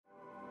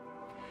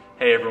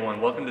Hey everyone,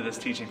 welcome to this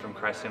teaching from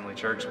Christ Family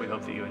Church. We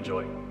hope that you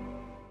enjoy.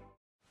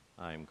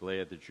 I'm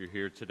glad that you're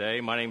here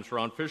today. My name's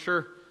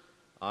Fischer.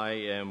 I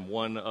am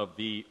one of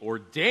the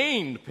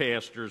ordained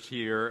pastors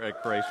here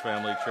at Christ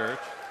Family Church.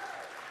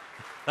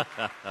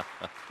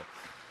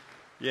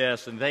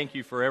 Yes, and thank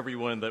you for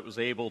everyone that was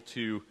able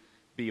to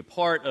be a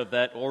part of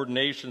that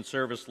ordination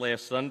service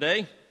last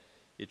Sunday.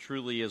 It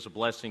truly is a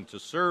blessing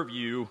to serve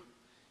you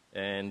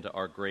and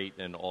our great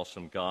and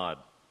awesome God.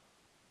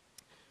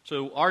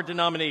 So our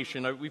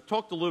denomination, we've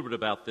talked a little bit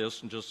about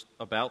this, and just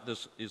about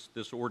this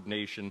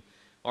ordination.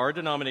 Our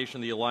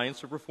denomination, the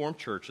Alliance of Reformed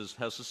Churches,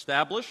 has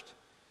established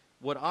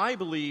what I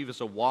believe is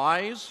a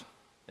wise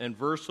and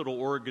versatile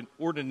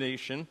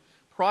ordination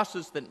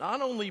process that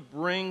not only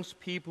brings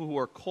people who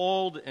are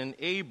called and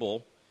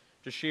able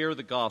to share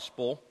the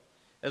gospel,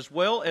 as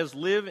well as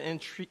live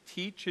and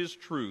teach his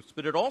truths,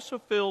 but it also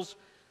fills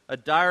a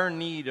dire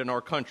need in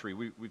our country.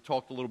 We've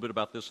talked a little bit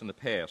about this in the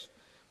past.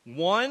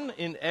 1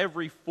 in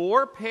every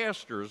 4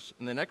 pastors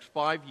in the next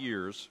 5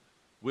 years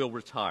will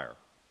retire.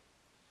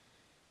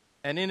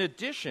 And in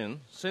addition,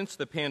 since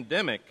the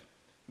pandemic,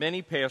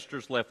 many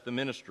pastors left the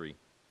ministry,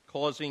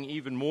 causing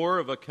even more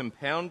of a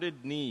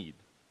compounded need.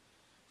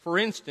 For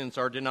instance,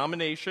 our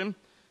denomination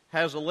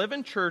has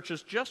 11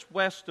 churches just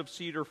west of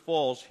Cedar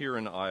Falls here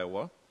in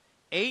Iowa.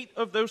 8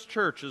 of those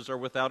churches are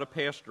without a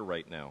pastor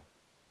right now.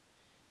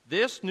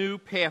 This new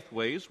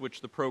Pathways,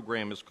 which the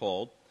program is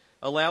called,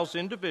 allows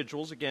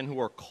individuals, again, who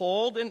are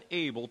called and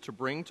able to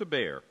bring to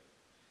bear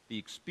the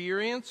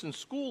experience and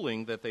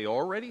schooling that they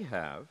already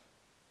have,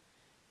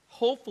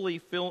 hopefully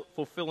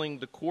fulfilling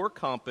the core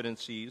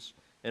competencies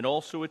and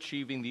also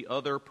achieving the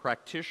other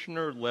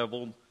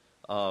practitioner-level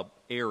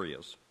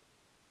areas.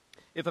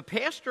 If a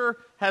pastor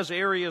has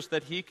areas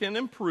that he can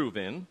improve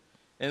in,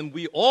 and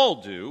we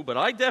all do, but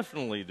I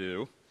definitely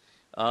do,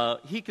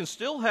 he can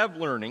still have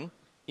learning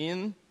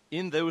in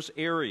those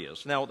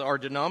areas. Now, our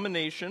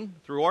denomination,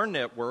 through our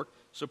network,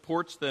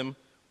 supports them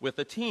with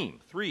a team,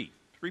 three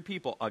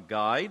people, a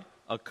guide,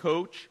 a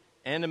coach,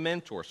 and a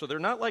mentor. So they're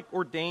not like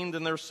ordained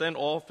and they're sent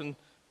off and,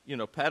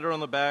 patted on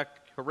the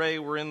back, hooray,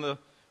 we're in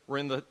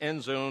the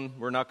end zone,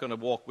 we're not going to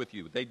walk with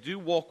you. They do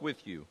walk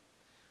with you.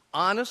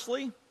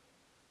 Honestly,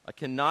 I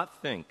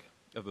cannot think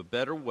of a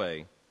better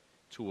way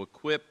to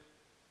equip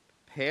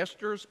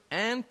pastors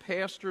and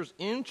pastors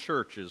in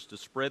churches to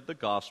spread the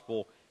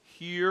gospel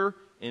here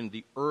in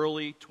the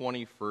early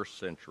 21st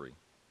century.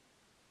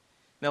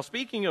 Now,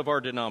 speaking of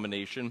our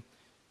denomination,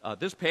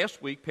 this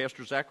past week,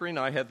 Pastor Zachary and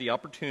I had the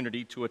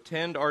opportunity to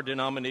attend our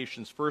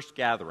denomination's first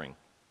gathering.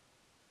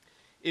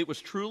 It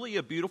was truly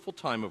a beautiful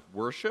time of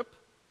worship,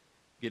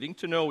 getting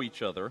to know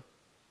each other,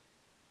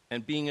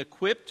 and being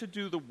equipped to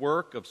do the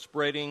work of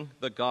spreading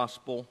the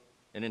gospel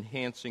and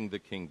enhancing the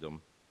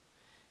kingdom.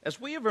 As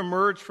we have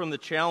emerged from the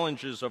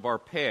challenges of our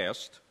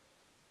past,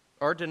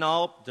 our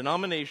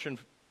denomination,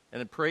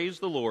 and praise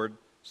the Lord,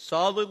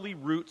 solidly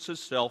roots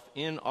itself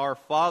in our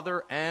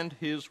Father and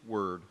His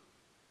Word.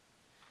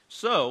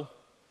 So,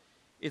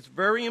 it's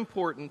very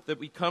important that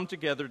we come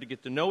together to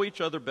get to know each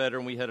other better,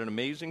 and we had an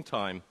amazing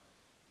time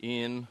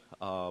in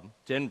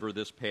Denver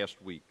this past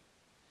week.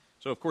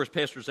 So, of course,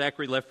 Pastor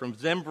Zachary left from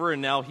Denver,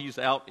 and now he's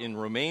out in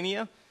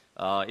Romania.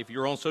 If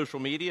you're on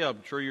social media,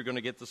 I'm sure you're going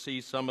to get to see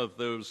some of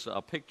those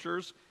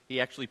pictures. He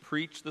actually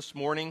preached this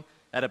morning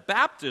at a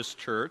Baptist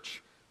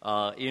church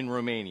in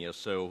Romania,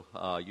 so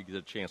you get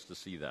a chance to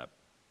see that.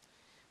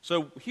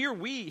 So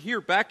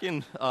here back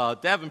in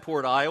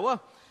Davenport,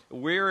 Iowa,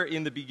 we're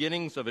in the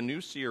beginnings of a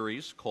new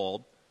series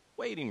called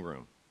Waiting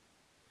Room.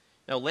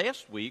 Now,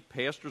 last week,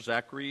 Pastor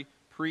Zachary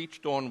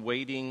preached on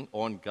waiting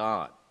on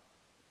God.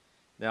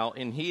 Now,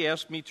 and he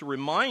asked me to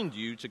remind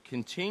you to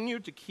continue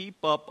to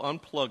keep up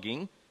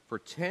unplugging for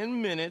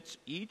 10 minutes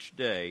each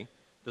day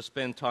to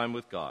spend time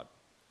with God.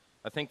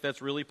 I think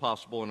that's really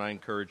possible, and I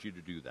encourage you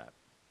to do that.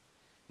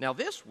 Now,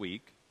 this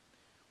week,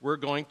 we'll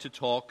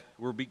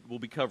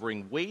be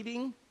covering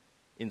waiting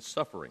in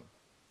suffering.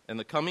 And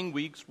the coming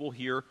weeks, we'll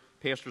hear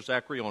Pastor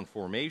Zachary on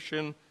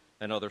formation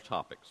and other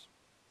topics.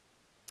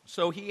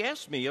 So he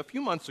asked me a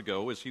few months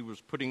ago, as he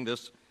was putting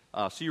this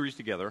series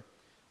together,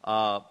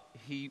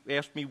 he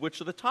asked me which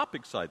of the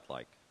topics I'd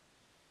like.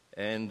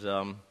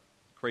 And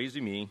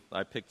crazy me,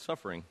 I picked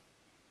suffering.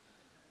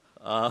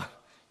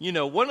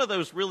 One of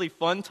those really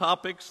fun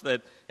topics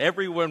that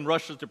everyone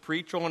rushes to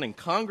preach on, and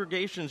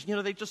congregations,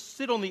 they just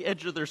sit on the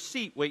edge of their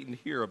seat waiting to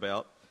hear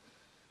about.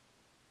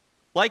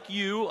 Like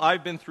you,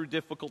 I've been through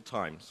difficult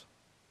times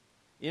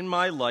in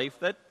my life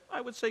that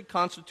I would say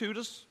constitute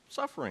as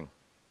suffering.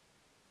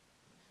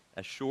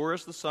 As sure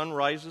as the sun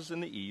rises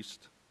in the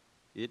east,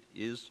 it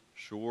is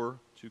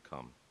sure to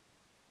come.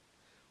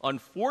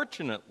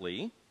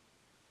 Unfortunately,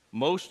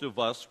 most of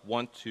us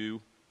want to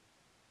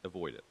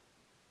avoid it.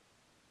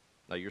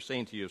 Now, you're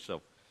saying to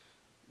yourself,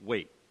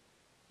 wait,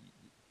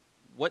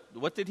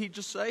 what did he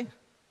just say?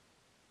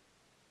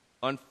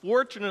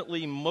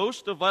 Unfortunately,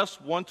 most of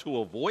us want to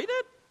avoid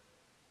it?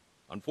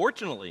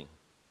 Unfortunately.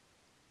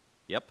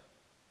 Yep.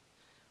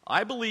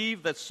 I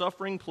believe that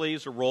suffering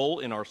plays a role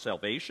in our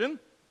salvation,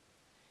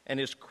 and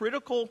is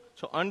critical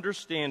to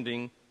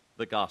understanding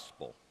the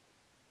gospel.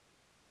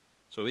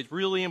 So it's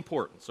really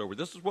important. So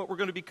this is what we're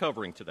going to be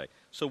covering today.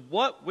 So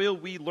what will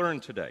we learn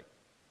today?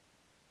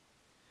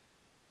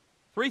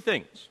 3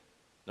 things.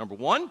 Number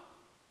 1,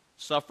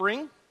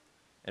 suffering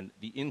and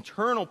the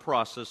internal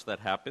process that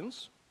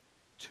happens.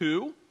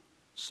 2,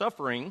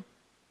 suffering,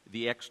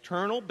 the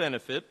external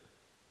benefit.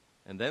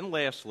 And then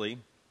lastly,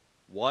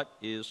 what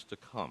is to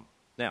come.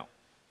 Now,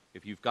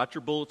 if you've got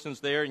your bulletins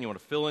there and you want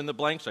to fill in the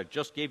blanks, I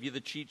just gave you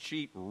the cheat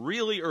sheet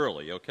really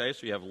early, okay?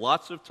 So you have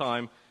lots of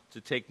time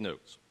to take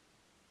notes.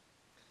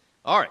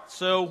 All right,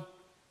 so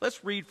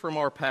let's read from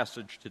our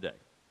passage today.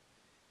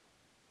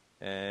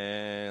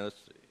 And let's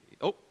see.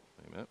 Oh,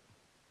 wait a minute.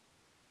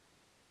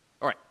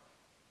 All right.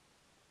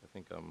 I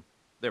think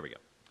there we go.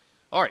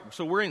 All right,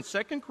 so we're in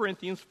 2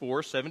 Corinthians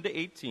 4, 7 to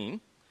 18.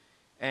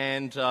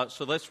 And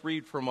so let's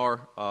read from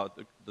our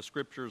the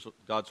scriptures of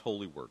God's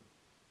holy word.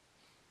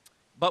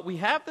 But we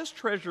have this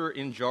treasure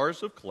in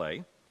jars of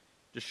clay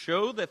to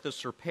show that the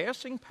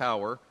surpassing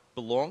power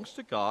belongs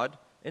to God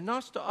and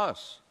not to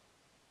us.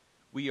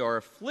 We are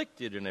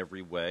afflicted in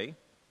every way,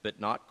 but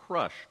not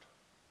crushed,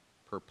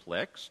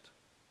 perplexed,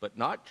 but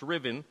not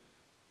driven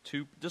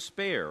to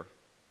despair,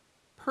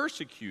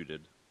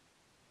 persecuted,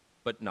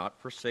 but not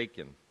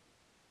forsaken,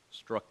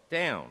 struck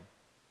down,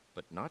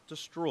 but not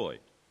destroyed,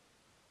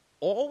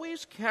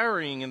 always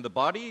carrying in the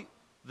body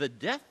the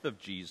death of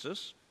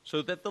Jesus,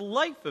 so that the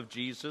life of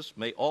Jesus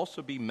may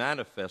also be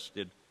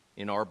manifested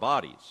in our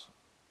bodies.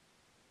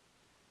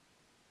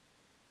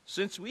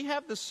 Since we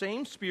have the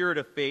same spirit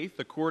of faith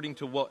according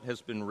to what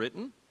has been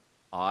written,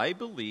 I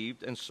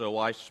believed and so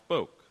I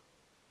spoke.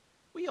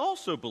 We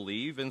also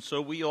believe and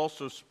so we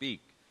also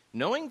speak,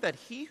 knowing that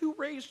he who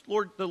raised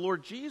the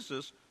Lord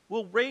Jesus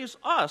will raise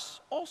us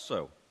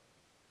also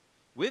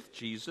with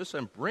Jesus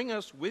and bring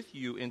us with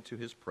you into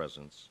his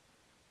presence.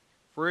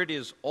 For it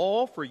is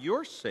all for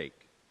your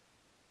sake,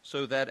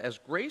 so that as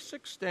grace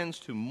extends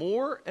to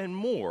more and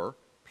more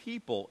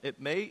people, it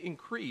may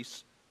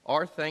increase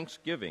our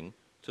thanksgiving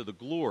to the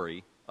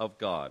glory of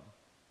God.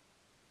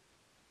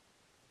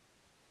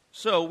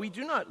 So we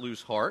do not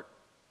lose heart.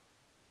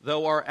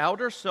 Though our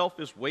outer self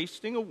is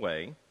wasting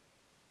away,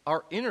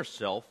 our inner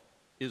self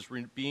is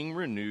being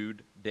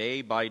renewed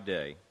day by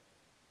day.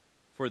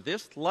 For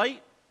this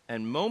light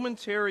and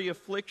momentary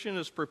affliction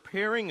is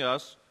preparing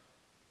us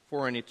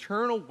for an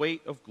eternal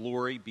weight of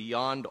glory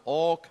beyond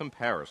all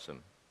comparison.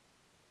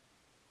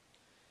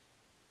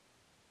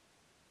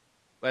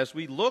 As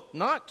we look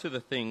not to the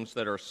things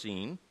that are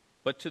seen,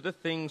 but to the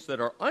things that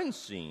are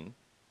unseen,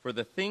 for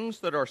the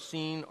things that are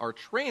seen are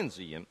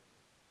transient,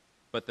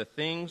 but the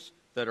things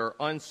that are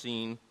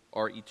unseen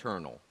are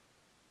eternal.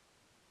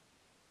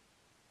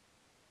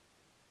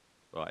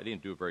 Well, I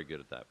didn't do very good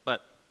at that,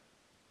 but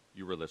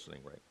you were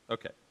listening, right?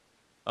 Okay.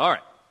 All right.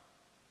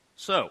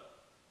 So,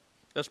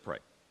 let's pray.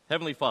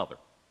 Heavenly Father,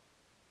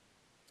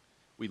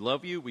 we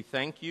love you, we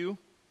thank you.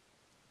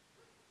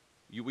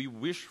 We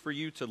wish for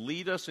you to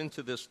lead us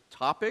into this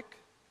topic.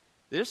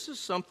 This is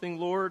something,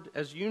 Lord,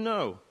 as you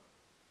know,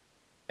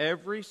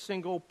 every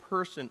single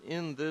person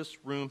in this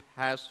room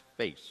has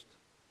faced.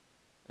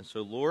 And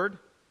so, Lord,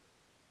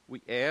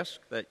 we ask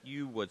that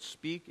you would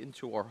speak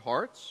into our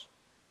hearts.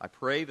 I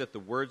pray that the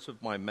words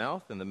of my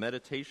mouth and the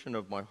meditation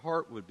of my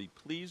heart would be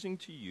pleasing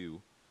to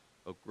you,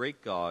 O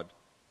great God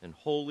and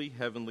holy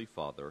Heavenly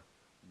Father.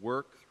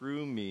 Work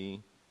through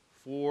me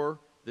for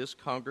this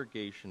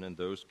congregation and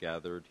those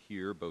gathered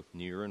here, both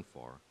near and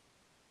far.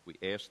 We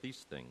ask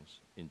these things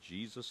in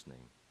Jesus'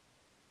 name.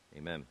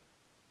 Amen.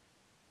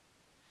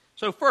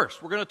 So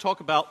first, we're going to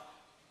talk about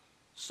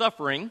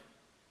suffering,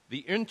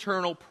 the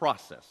internal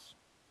process.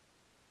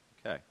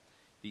 Okay.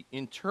 The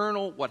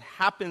internal, what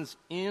happens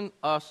in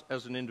us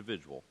as an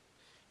individual.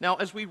 Now,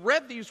 as we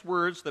read these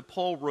words that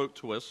Paul wrote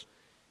to us,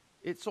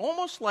 it's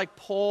almost like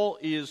Paul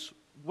is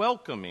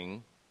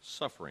welcoming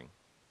suffering.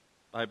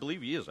 I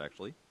believe he is,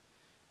 actually.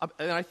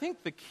 And I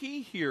think the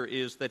key here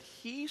is that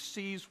he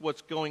sees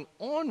what's going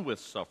on with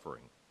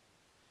suffering.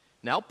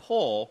 Now,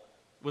 Paul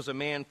was a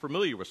man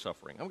familiar with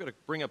suffering. I'm going to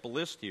bring up a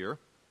list here.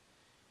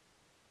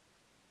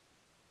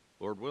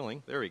 Lord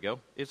willing, there we go.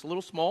 It's a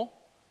little small,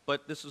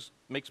 but this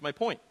makes my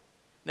point.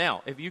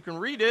 Now, if you can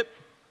read it,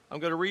 I'm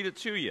going to read it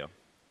to you.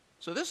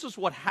 So this is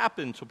what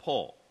happened to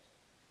Paul.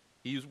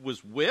 He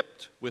was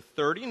whipped with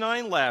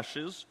 39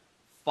 lashes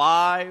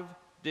 5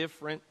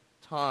 different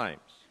times.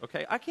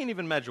 Okay, I can't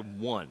even imagine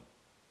one.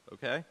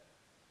 Okay?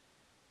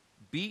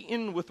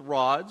 Beaten with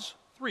rods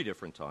 3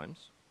 different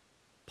times.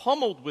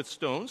 Pummeled with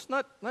stones,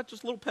 not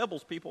just little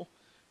pebbles, people,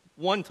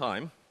 1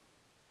 time.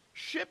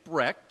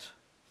 Shipwrecked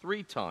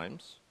 3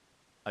 times.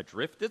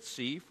 Adrift at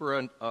sea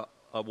for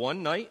a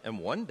 1 night and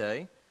 1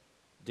 day.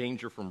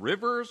 Danger from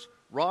rivers,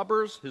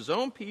 robbers, his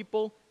own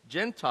people,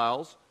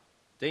 Gentiles.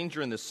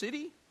 Danger in the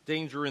city,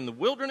 danger in the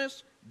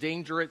wilderness,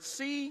 danger at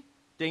sea,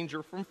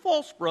 danger from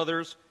false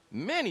brothers,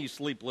 many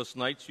sleepless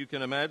nights you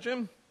can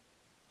imagine.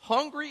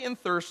 Hungry and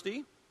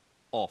thirsty,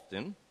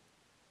 often,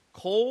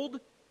 cold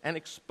and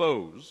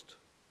exposed,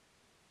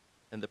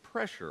 and the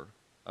pressure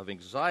of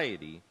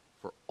anxiety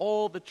for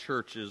all the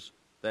churches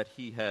that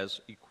he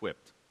has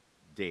equipped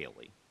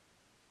daily.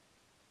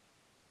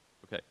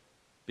 Okay,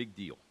 big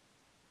deal.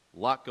 A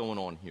lot going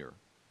on here.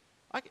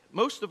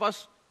 Most of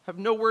us have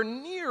nowhere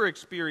near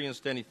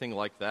experienced anything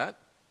like that.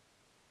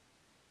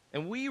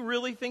 And we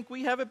really think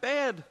we have it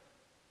bad.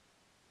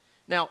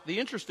 Now, the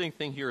interesting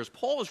thing here is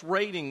Paul is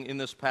writing in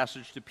this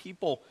passage to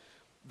people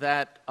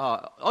that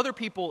other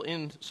people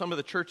in some of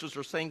the churches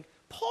are saying,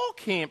 Paul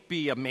can't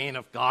be a man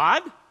of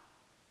God.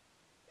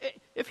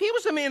 If he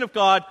was a man of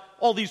God,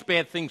 all these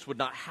bad things would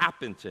not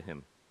happen to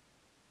him.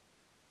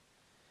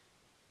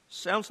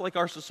 Sounds like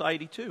our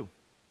society too.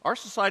 Our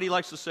society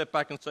likes to sit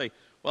back and say,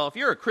 well, if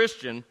you're a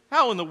Christian,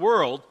 how in the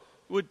world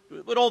would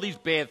all these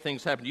bad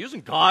things happen to you?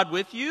 Isn't God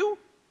with you?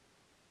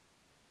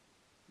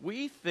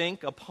 We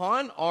think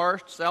upon our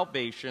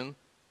salvation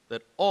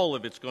that all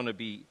of it's going to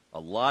be a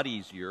lot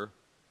easier.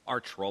 Our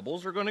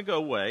troubles are going to go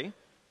away.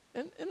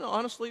 And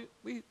honestly,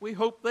 we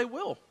hope they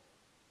will.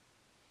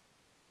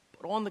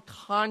 But on the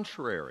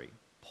contrary,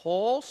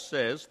 Paul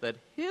says that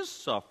his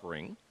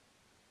suffering,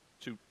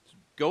 to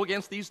go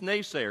against these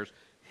naysayers,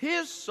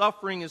 his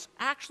suffering is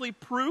actually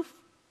proof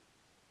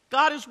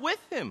God is with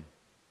him.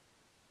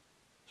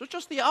 So it's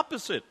just the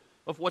opposite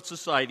of what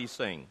society's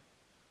saying.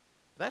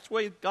 That's the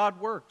way God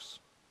works.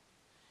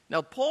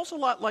 Now, Paul's a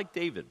lot like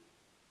David.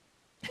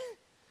 You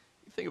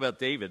think about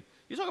David.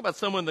 You talk about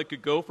someone that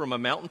could go from a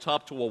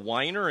mountaintop to a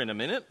whiner in a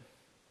minute.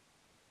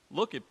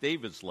 Look at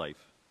David's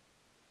life.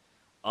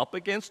 Up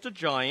against a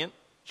giant,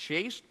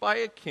 chased by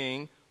a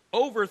king,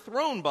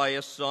 overthrown by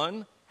a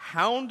son,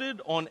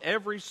 hounded on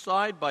every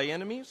side by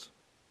enemies.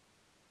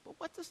 But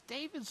what does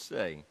David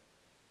say?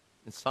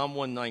 In Psalm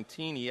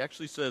 119, he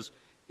actually says,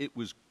 "It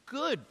was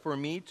good for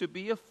me to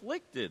be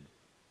afflicted,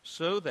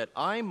 so that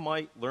I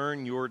might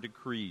learn your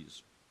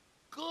decrees."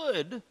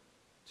 Good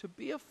to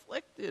be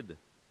afflicted.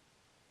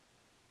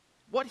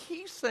 What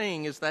he's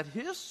saying is that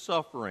his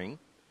suffering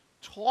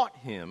taught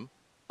him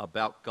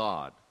about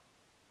God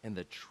and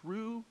the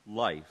true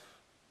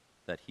life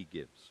that he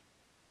gives.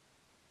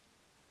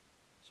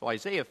 So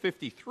Isaiah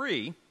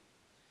 53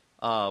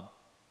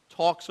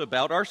 talks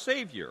about our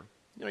Savior.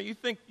 You know, you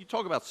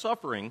talk about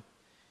suffering.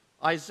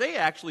 Isaiah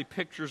actually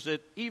pictures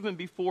it even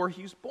before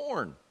he's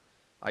born.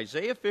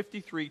 Isaiah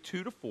 53,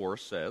 2-4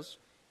 says,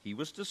 "He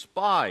was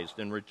despised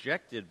and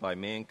rejected by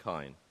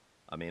mankind,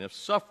 a man of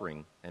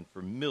suffering and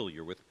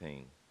familiar with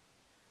pain.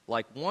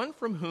 Like one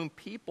from whom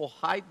people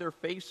hide their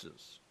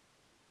faces,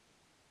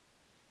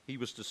 he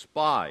was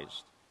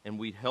despised, and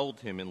we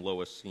held him in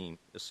low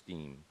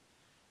esteem.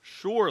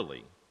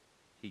 Surely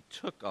he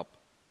took up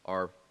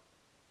our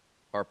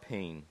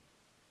pain.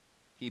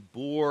 He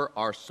bore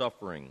our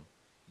suffering.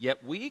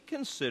 Yet we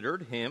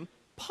considered him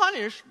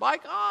punished by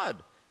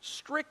God,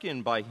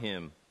 stricken by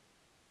him,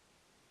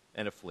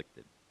 and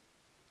afflicted."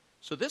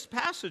 So this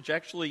passage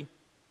actually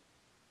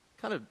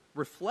kind of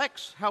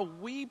reflects how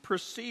we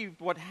perceived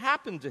what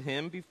happened to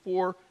him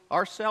before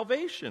our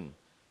salvation.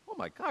 Oh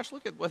my gosh,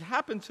 look at what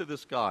happened to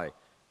this guy.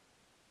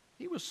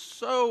 He was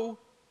so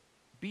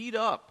beat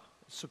up,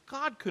 so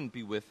God couldn't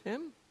be with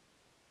him.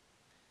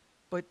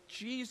 But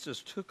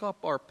Jesus took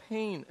up our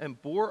pain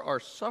and bore our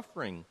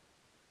suffering.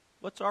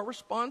 What's our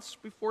response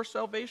before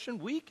salvation?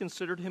 We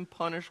considered him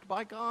punished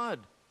by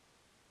God.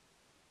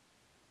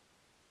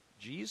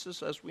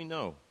 Jesus, as we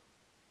know,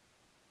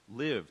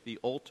 lived the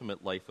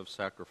ultimate life of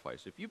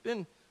sacrifice. If you've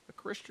been a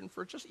Christian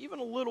for just even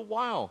a little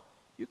while,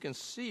 you can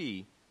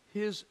see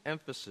his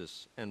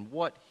emphasis and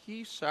what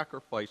he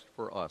sacrificed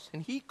for us.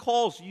 And he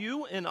calls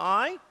you and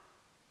I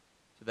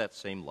to that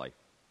same life.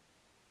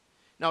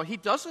 Now, he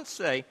doesn't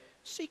say,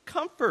 seek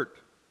comfort,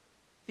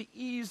 the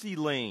easy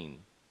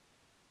lane.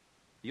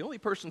 The only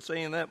person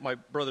saying that, my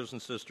brothers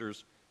and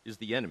sisters, is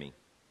the enemy,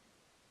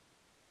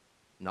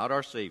 not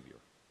our Savior.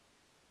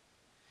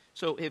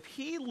 So if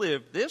he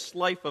lived this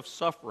life of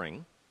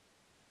suffering,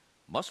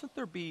 mustn't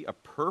there be a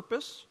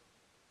purpose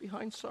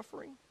behind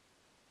suffering?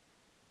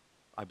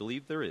 I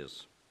believe there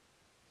is.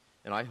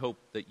 And I hope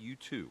that you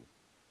too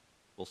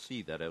will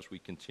see that as we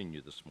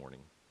continue this morning.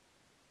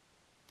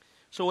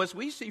 So as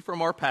we see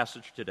from our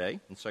passage today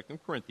in 2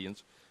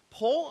 Corinthians,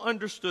 Paul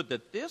understood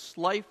that this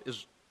life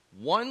is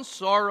one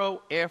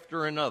sorrow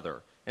after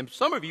another. And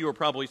some of you are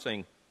probably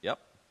saying, yep,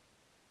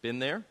 been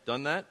there,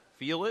 done that,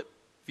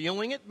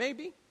 feeling it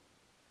maybe.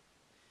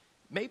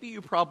 Maybe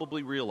you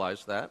probably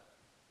realize that.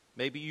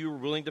 Maybe you were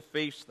willing to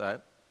face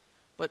that.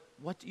 But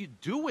what do you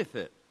do with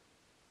it?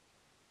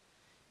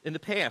 In the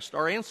past,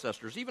 our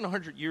ancestors, even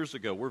 100 years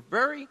ago, were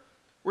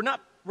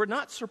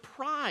not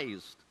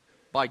surprised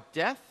by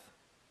death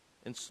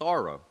and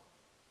sorrow.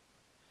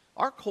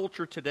 Our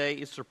culture today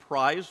is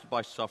surprised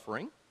by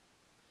suffering.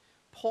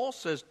 Paul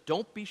says,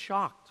 don't be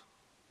shocked.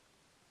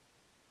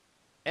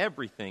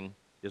 Everything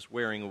is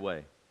wearing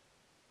away.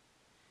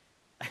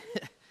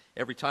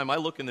 Every time I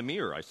look in the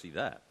mirror, I see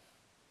that.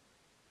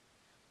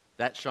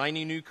 That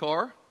shiny new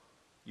car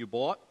you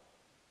bought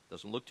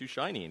doesn't look too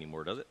shiny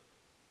anymore, does it?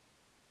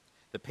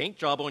 The paint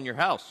job on your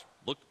house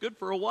looked good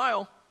for a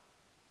while.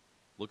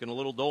 Looking a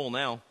little dull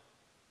now.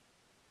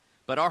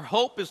 But our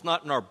hope is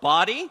not in our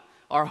body.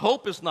 Our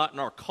hope is not in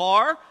our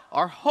car.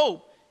 Our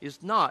hope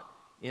is not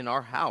in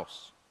our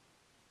house.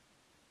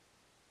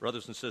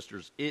 Brothers and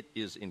sisters, it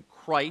is in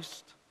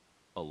Christ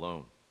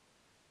alone.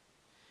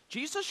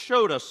 Jesus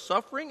showed us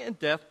suffering and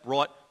death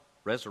brought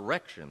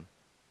resurrection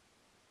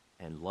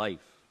and life.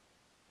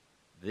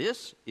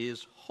 This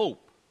is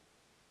hope.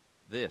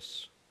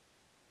 This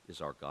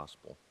is our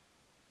gospel.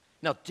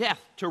 Now, death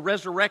to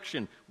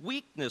resurrection,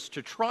 weakness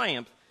to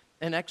triumph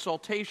and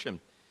exaltation.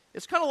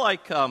 It's kind of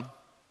like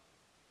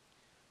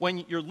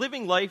when you're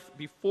living life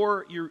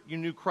before you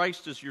knew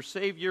Christ as your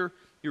Savior,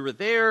 you were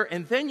there,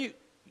 and then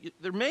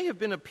there may have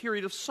been a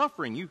period of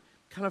suffering. You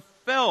kind of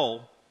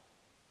fell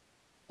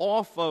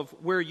off of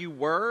where you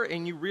were,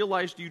 and you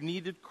realized you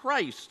needed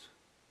Christ.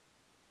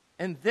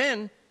 And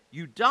then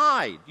you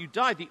died. You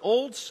died. The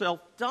old self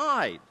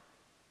died.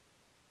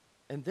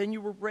 And then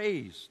you were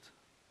raised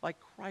like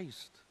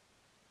Christ.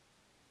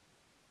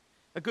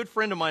 A good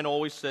friend of mine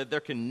always said, there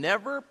can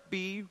never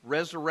be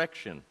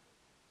resurrection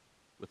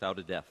without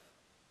a death.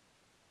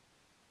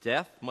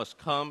 Death must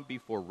come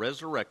before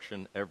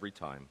resurrection every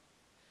time.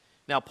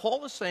 Now,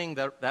 Paul is saying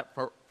that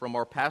from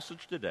our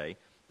passage today,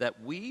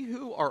 that we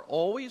who are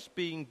always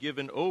being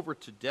given over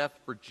to death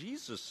for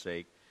Jesus'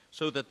 sake,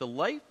 so that the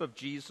life of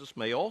Jesus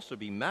may also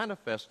be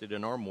manifested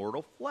in our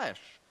mortal flesh.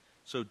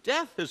 So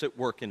death is at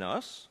work in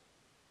us,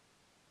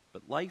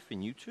 but life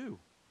in you too.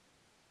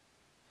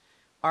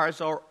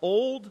 As our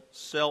old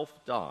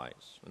self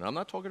dies, and I'm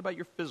not talking about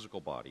your physical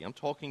body, I'm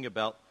talking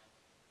about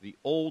the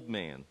old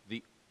man,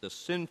 the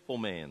sinful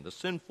man, the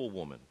sinful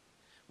woman.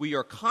 We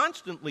are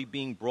constantly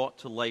being brought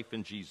to life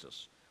in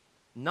Jesus.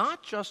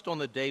 Not just on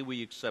the day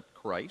we accept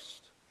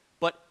Christ,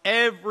 but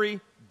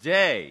every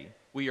day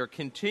we are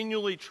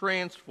continually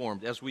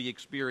transformed as we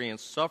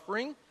experience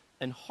suffering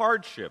and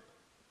hardship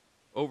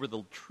over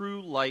the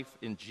true life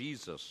in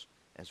Jesus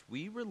as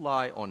we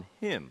rely on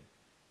Him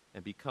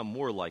and become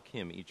more like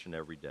Him each and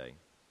every day.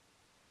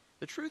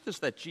 The truth is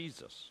that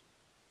Jesus'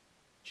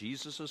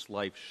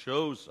 life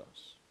shows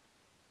us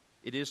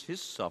it is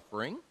His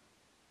suffering,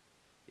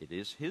 it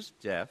is His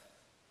death,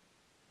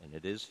 and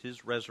it is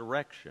His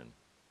resurrection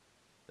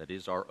that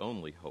is our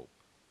only hope.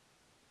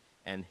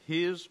 And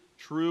His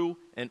true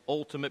and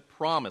ultimate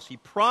promise. He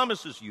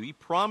promises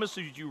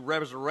you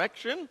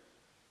resurrection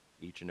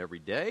each and every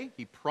day.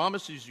 He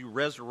promises you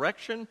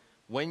resurrection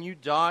when you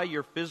die,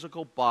 your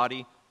physical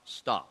body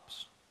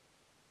stops.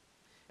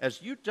 As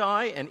you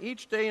die, and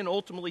each day, and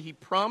ultimately, He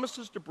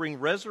promises to bring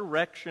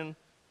resurrection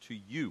to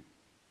you.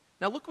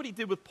 Now, look what He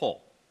did with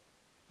Paul.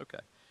 Okay.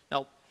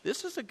 Now,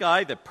 this is a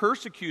guy that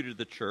persecuted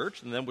the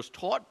church and then was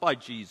taught by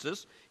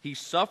Jesus. He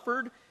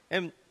suffered,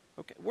 and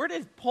where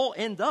did Paul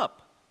end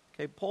up?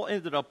 Okay, Paul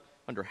ended up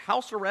under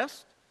house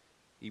arrest.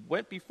 He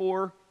went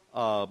before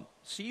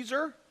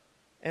Caesar,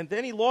 and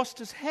then he lost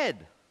his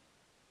head.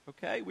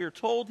 Okay, we are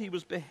told he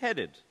was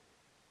beheaded.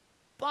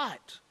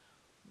 But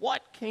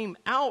what came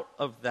out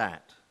of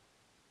that?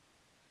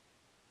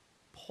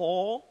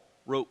 Paul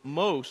wrote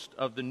most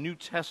of the New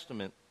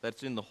Testament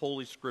that's in the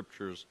Holy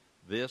Scriptures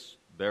this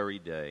very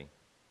day.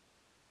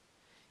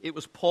 It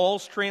was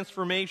Paul's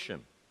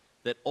transformation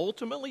that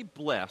ultimately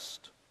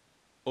blessed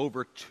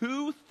over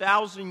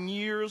 2,000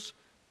 years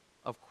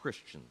of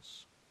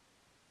Christians.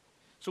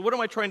 So what am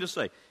I trying to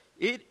say?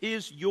 It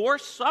is your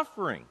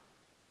suffering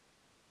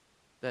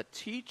that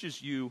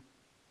teaches you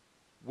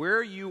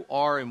where you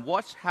are and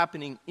what's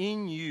happening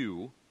in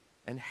you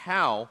and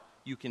how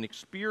you can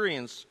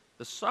experience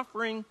the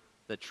suffering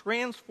that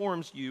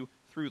transforms you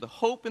through the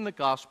hope in the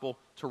gospel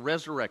to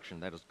resurrection.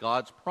 That is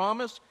God's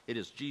promise.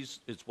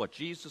 It's what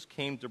Jesus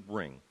came to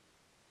bring.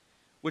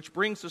 Which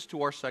brings us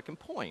to our second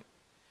point.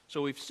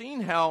 So we've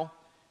seen how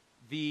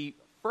the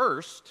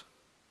first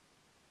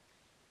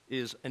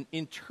is an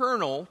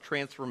internal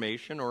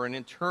transformation or an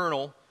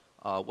internal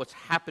what's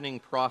happening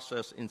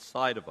process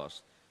inside of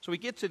us. So we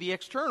get to the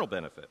external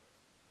benefit.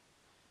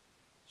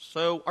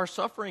 So our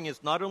suffering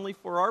is not only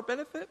for our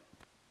benefit.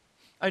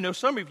 I know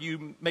some of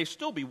you may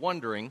still be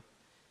wondering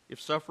if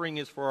suffering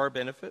is for our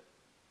benefit.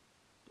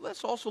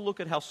 Let's also look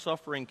at how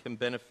suffering can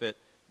benefit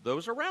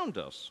those around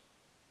us.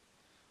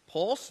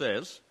 Paul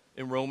says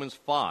in Romans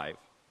 5,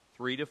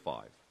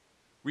 3-5,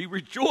 we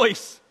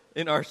rejoice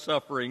in our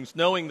sufferings,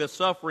 knowing that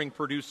suffering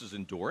produces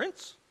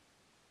endurance,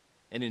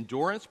 and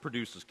endurance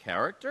produces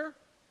character,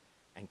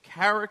 and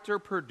character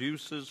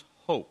produces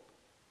hope.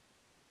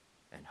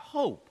 And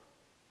hope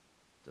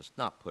does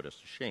not put us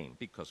to shame,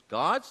 because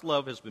God's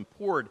love has been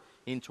poured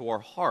into our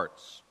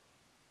hearts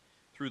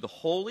through the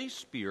Holy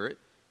Spirit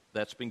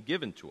that's been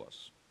given to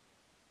us.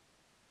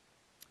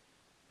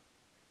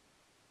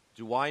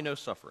 Do I know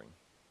suffering?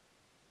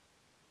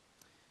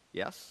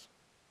 Yes.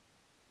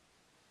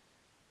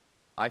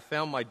 I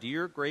found my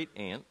dear great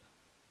aunt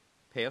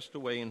passed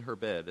away in her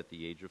bed at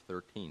the age of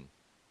 13.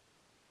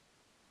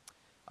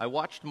 I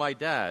watched my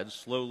dad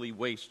slowly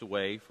waste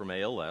away from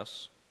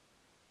ALS,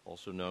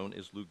 also known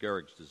as Lou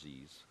Gehrig's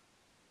disease.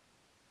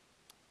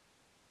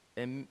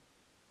 And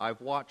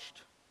I've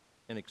watched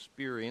and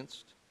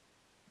experienced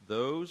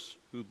those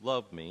who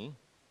love me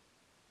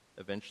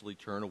eventually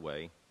turn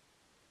away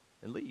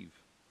and leave.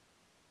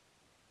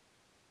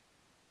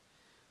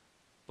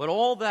 But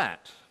all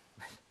that,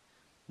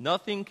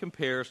 nothing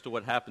compares to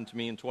what happened to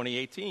me in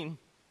 2018.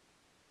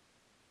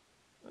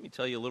 Let me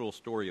tell you a little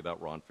story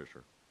about Ron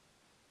Fischer.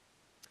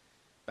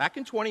 Back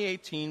in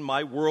 2018,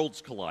 my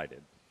worlds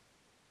collided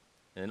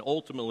and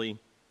ultimately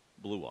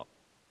blew up.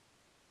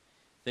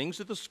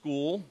 Things at the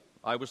school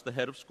I was the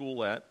head of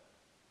school at,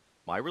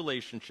 my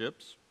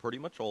relationships, pretty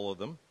much all of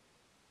them,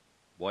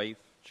 wife,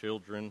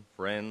 children,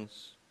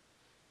 friends,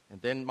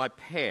 and then my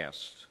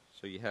past.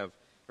 So you have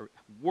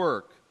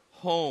work,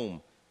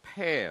 home,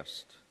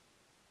 past,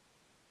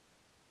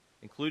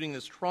 including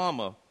this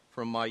trauma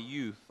from my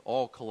youth,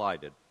 all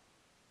collided.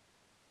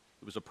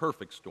 It was a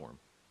perfect storm.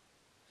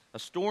 A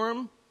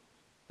storm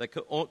that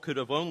could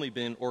have only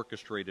been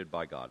orchestrated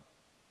by God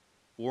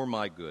for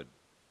my good.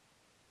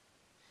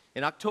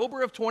 In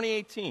October of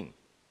 2018,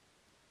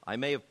 I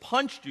may have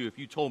punched you if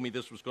you told me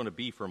this was going to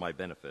be for my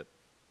benefit.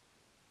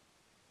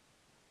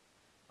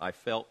 I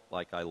felt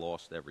like I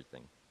lost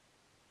everything.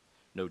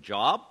 No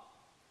job,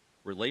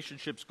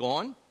 relationships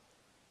gone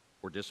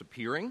or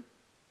disappearing,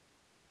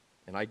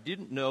 and I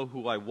didn't know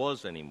who I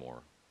was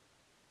anymore.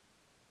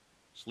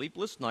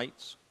 Sleepless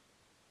nights,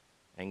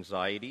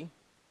 anxiety,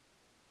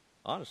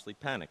 honestly,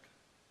 panic.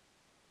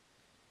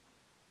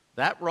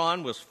 That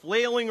Ron was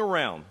flailing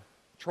around,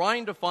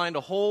 trying to find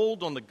a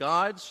hold on the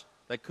gods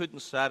that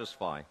couldn't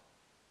satisfy.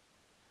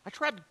 I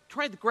tried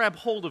to grab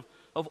hold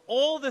of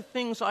all the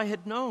things I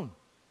had known,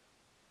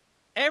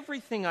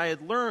 everything I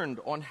had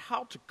learned on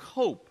how to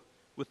cope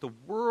with the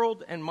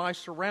world and my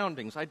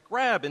surroundings. I'd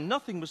grab, and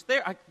nothing was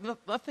there.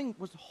 Nothing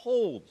was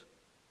hold.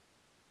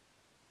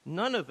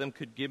 None of them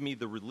could give me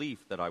the relief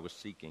that I was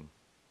seeking.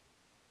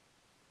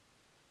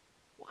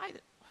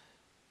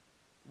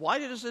 Why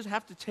does it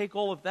have to take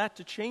all of that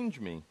to change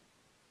me?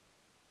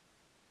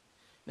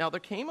 Now,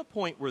 there came a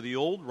point where the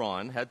old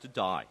Ron had to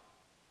die.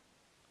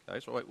 Okay,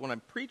 so when I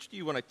preach to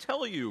you, when I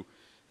tell you,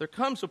 there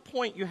comes a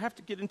point you have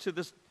to get into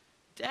this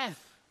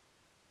death.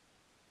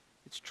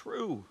 It's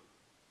true.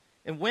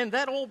 And when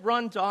that old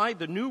Ron died,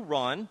 the new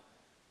Ron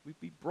would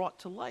be brought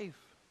to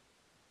life.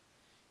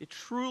 It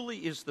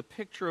truly is the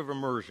picture of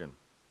immersion,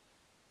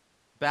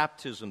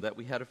 baptism that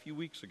we had a few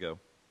weeks ago.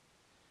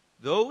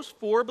 Those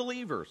four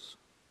believers,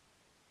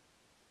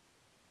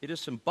 it is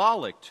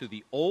symbolic to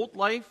the old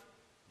life,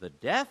 the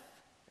death,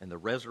 and the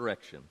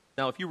resurrection.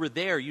 Now, if you were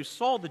there, you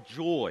saw the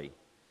joy,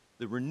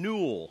 the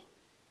renewal,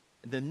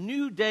 the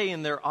new day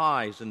in their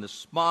eyes and the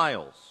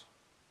smiles.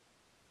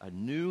 A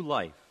new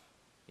life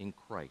in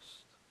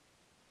Christ.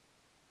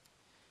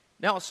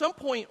 Now, at some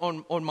point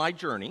on my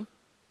journey,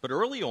 but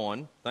early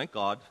on, thank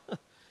God,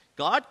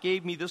 God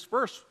gave me this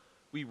verse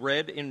we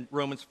read in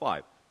Romans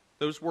 5.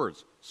 Those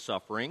words,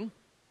 suffering,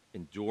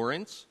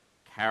 endurance,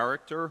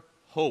 character,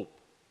 hope.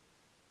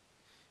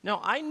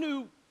 Now, I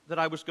knew that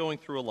I was going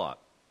through a lot.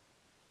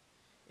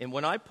 And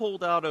when I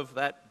pulled out of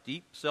that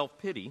deep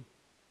self-pity,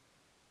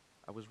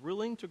 I was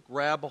willing to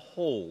grab a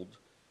hold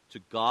to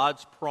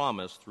God's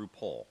promise through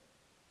Paul.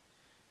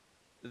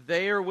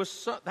 That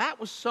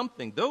was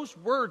something. Those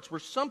words were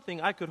something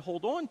I could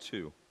hold on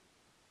to.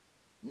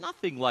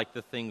 Nothing like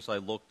the things I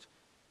looked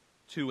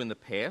to in the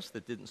past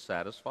that didn't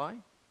satisfy.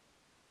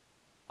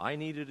 I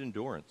needed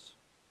endurance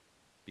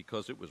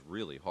because it was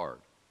really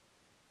hard.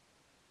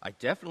 I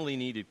definitely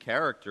needed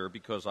character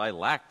because I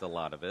lacked a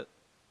lot of it.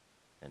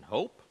 And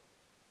hope?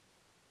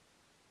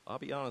 I'll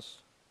be honest,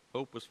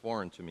 hope was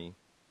foreign to me.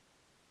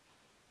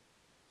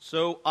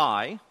 So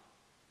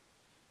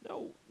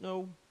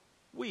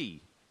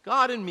we,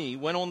 God and me,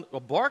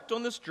 embarked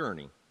on this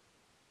journey.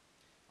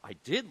 I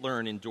did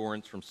learn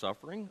endurance from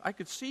suffering. I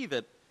could see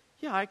that,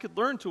 I could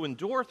learn to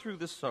endure through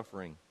this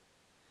suffering.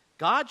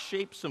 God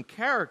shaped some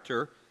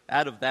character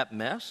out of that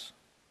mess.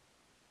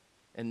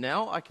 And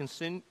now I can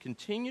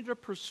continue to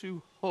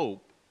pursue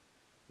hope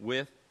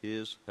with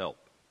His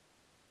help.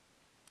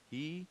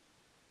 He,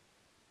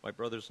 my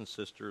brothers and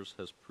sisters,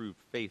 has proved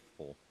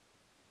faithful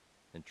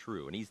and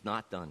true, and He's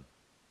not done.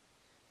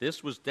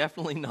 This was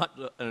definitely not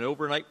an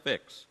overnight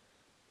fix.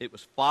 It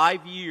was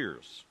 5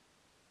 years,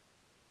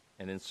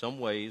 and in some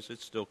ways it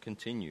still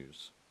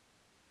continues.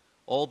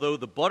 Although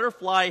the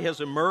butterfly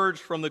has emerged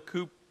from the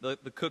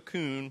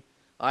cocoon,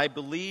 I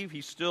believe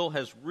He still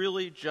has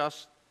really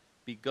just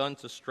begun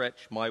to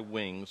stretch my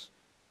wings.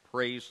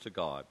 Praise to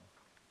God.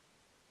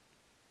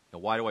 Now,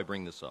 why do I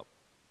bring this up?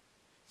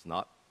 It's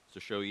not to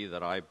show you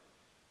that I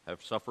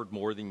have suffered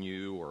more than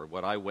you, or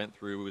what I went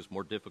through is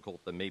more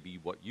difficult than maybe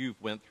what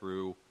you've went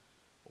through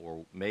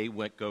or may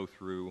go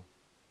through.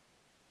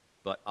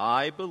 But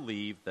I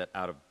believe that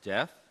out of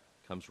death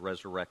comes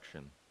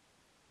resurrection,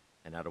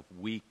 and out of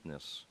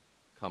weakness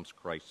comes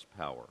Christ's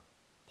power.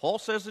 Paul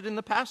says it in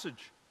the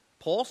passage.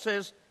 Paul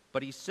says,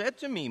 "But He said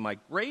to me, my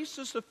grace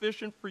is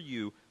sufficient for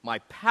you. My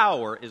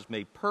power is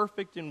made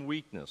perfect in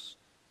weakness.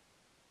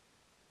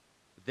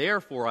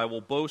 Therefore, I will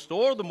boast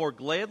all the more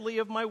gladly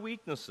of my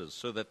weaknesses,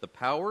 so that the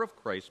power of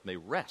Christ may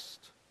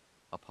rest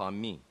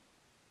upon me.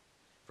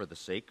 For the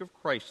sake of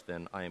Christ,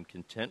 then, I am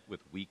content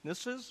with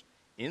weaknesses,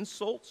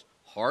 insults,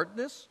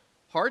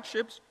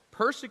 hardships,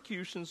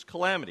 persecutions,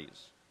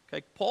 calamities."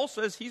 Okay, Paul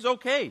says he's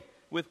okay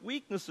with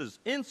weaknesses,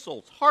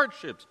 insults,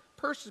 hardships,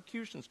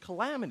 persecutions,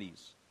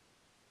 calamities.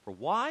 For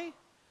why?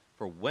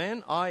 For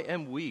when I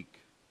am weak,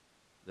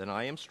 then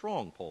I am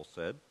strong, Paul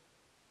said.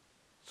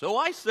 So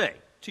I say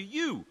to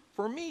you,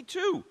 for me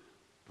too,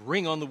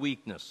 bring on the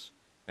weakness.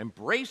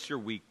 Embrace your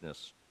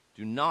weakness.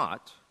 Do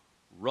not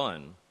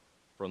run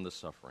from the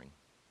suffering.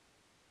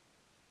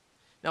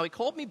 Now, he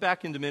called me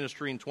back into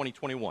ministry in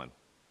 2021.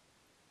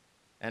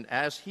 And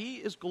as he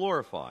is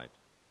glorified,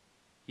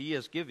 he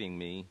is giving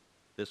me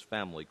this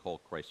family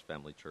called Christ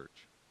Family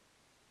Church.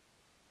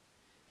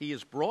 He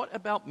has brought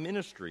about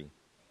ministry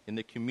in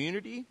the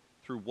community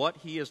through what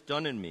he has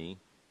done in me.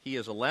 He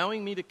is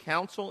allowing me to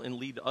counsel and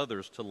lead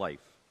others to life.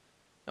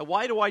 Now,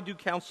 why do I do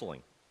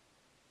counseling?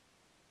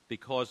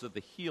 Because of the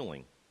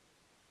healing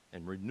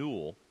and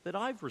renewal that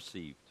I've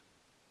received.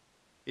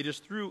 It is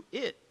through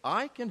it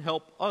I can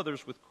help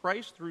others with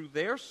Christ through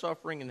their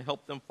suffering and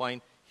help them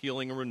find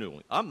healing and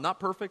renewal. I'm not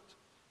perfect.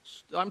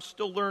 I'm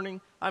still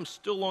learning. I'm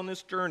still on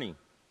this journey.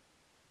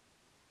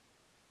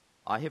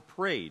 I have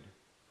prayed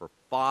for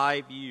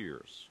 5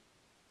 years,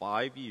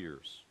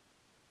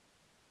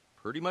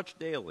 pretty much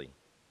daily,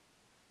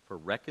 for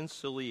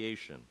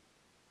reconciliation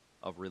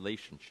of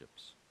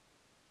relationships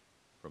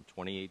from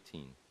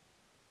 2018.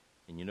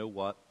 And you know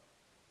what?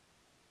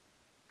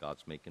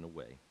 God's making a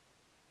way,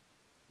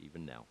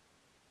 even now.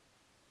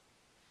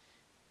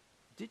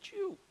 Did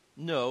you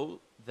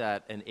know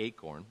that an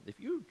acorn, if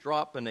you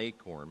drop an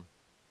acorn,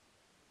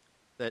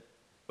 that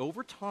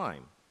over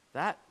time,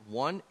 that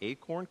one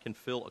acorn can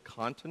fill a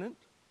continent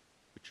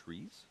with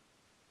trees?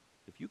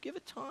 If you give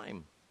it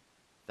time,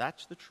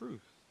 that's the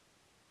truth.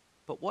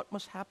 But what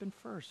must happen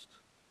first?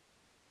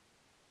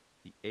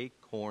 The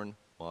acorn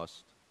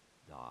must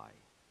die.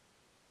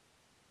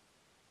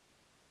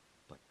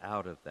 But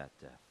out of that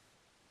death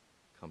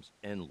comes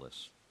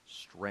endless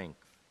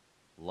strength,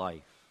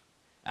 life.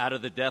 Out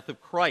of the death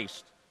of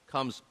Christ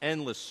comes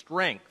endless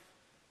strength,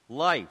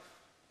 life.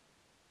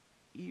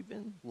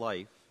 Even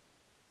life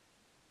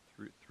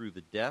through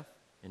the death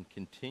and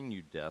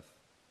continued death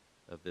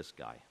of this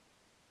guy.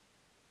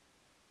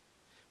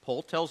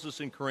 Paul tells us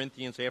in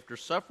Corinthians, after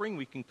suffering,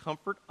 we can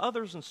comfort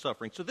others in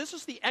suffering. So this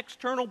is the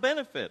external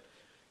benefit.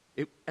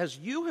 As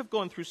you have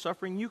gone through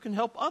suffering, you can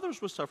help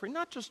others with suffering,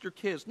 not just your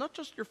kids, not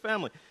just your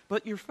family,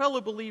 but your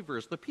fellow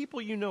believers, the people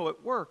you know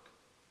at work.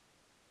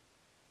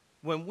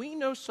 When we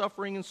know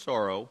suffering and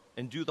sorrow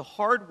and do the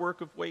hard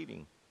work of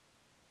waiting,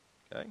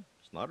 okay,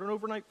 it's not an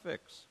overnight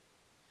fix,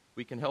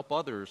 we can help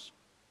others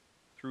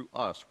through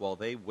us while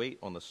they wait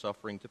on the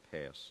suffering to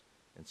pass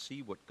and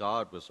see what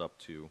God was up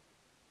to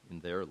in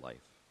their life.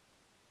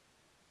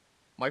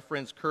 My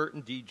friends Kurt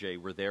and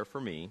DJ were there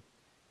for me,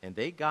 and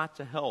they got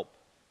to help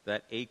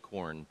that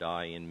acorn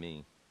die in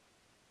me.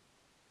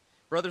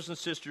 Brothers and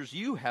sisters,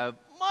 you have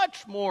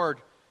much more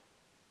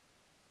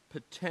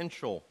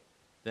potential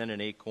than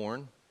an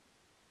acorn.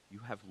 You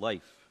have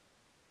life,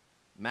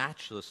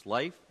 matchless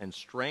life and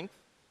strength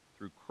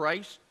through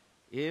Christ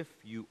if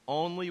you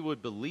only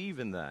would believe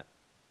in that.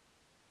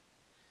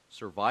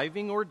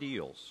 Surviving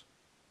ordeals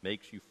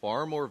makes you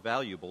far more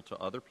valuable to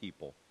other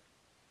people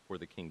for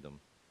the kingdom.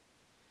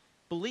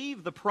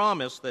 Believe the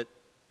promise that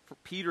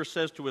Peter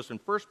says to us in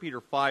 1 Peter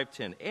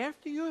 5:10,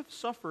 after you have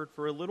suffered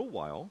for a little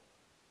while,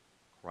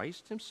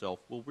 Christ himself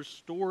will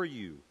restore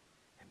you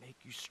and make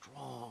you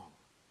strong,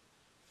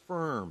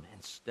 firm,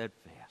 and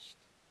steadfast.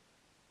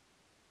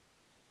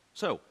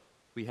 So,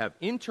 we have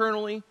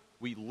internally,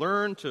 we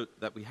learn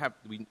that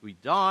we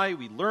die,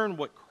 we learn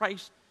what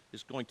Christ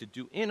is going to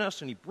do in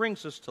us, and he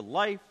brings us to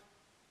life.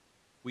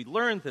 We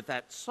learn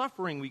that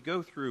suffering we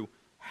go through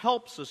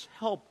helps us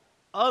help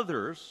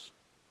others.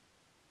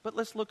 But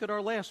let's look at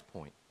our last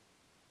point.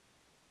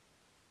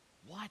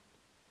 What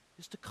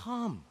is to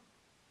come?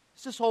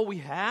 Is this all we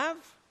have?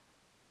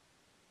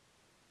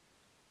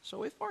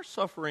 So if our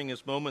suffering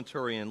is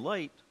momentary and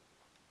light,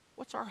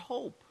 what's our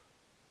hope?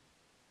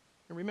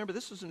 And remember,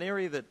 this is an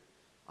area that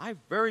I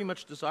very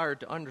much desired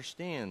to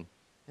understand,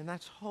 and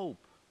that's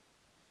hope.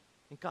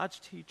 And God's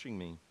teaching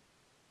me.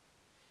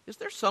 Is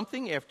there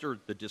something after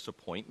the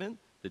disappointment,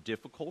 the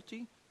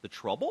difficulty, the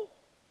trouble?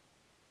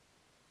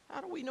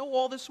 How do we know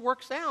all this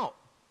works out?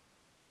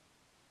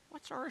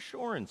 What's our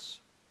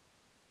assurance?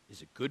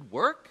 Is it good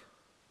work?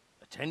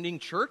 Attending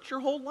church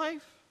your whole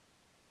life?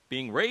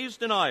 Being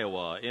raised in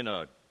Iowa in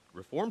a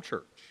Reformed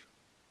church?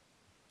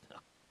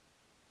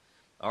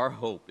 Our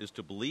hope is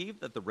to believe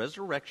that the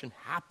resurrection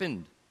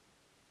happened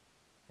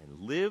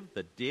and live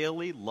the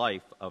daily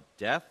life of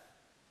death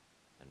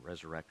and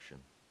resurrection.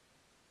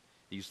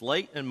 These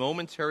light and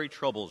momentary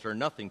troubles are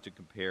nothing to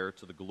compare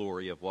to the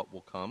glory of what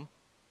will come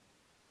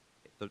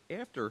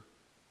after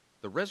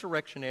the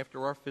resurrection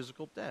after our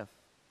physical death.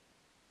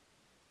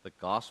 The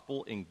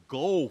gospel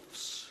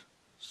engulfs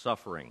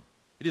suffering.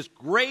 It is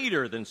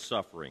greater than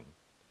suffering.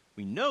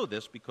 We know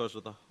this because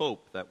of the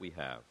hope that we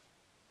have.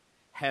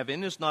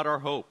 Heaven is not our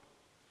hope.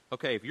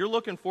 Okay, if you're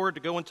looking forward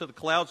to going to the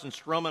clouds and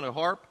strumming a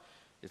harp,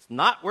 it's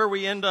not where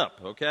we end up,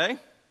 okay?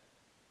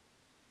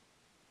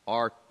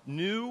 Our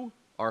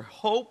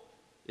hope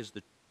is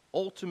the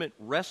ultimate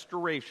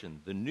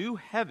restoration, the new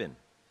heaven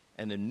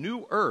and the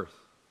new earth.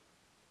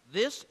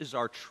 This is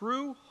our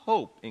true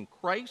hope in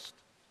Christ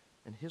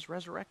and his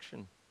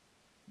resurrection.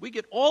 We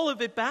get all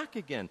of it back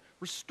again,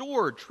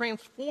 restored,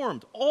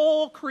 transformed.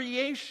 All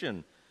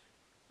creation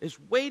is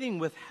waiting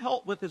with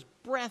his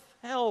breath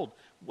held,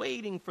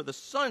 waiting for the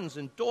sons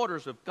and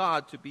daughters of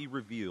God to be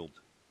revealed.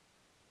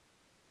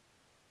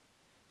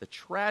 The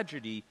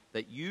tragedy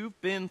that you've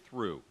been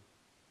through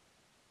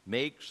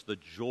makes the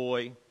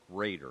joy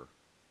greater.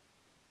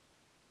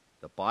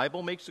 The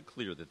Bible makes it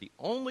clear that the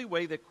only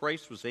way that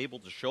Christ was able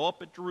to show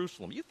up at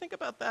Jerusalem, you think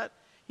about that,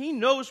 he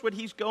knows what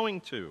he's going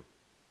to.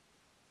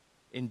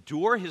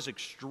 Endure his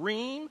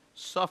extreme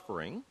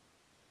suffering,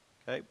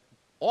 okay,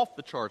 off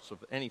the charts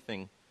of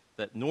anything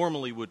that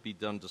normally would be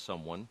done to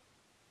someone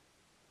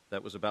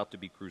that was about to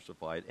be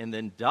crucified, and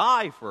then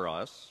die for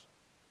us,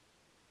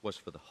 was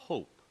for the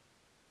hope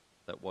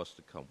that was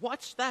to come.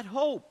 What's that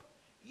hope?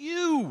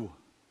 You.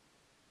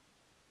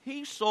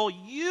 He saw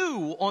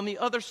you on the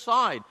other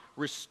side,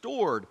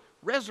 restored,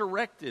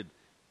 resurrected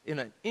in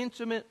an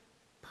intimate,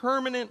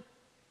 permanent,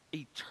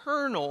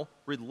 eternal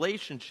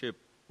relationship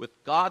with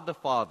God the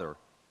Father.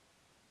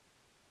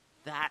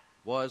 That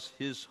was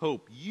his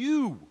hope.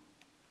 You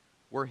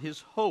were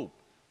his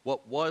hope,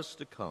 what was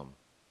to come.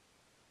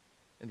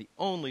 And the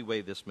only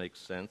way this makes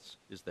sense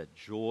is that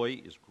joy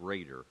is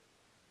greater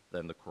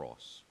than the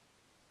cross.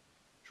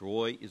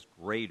 Joy is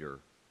greater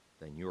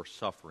than your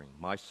suffering,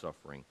 my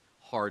suffering,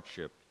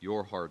 hardship,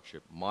 your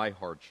hardship, my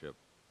hardship.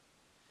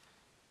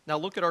 Now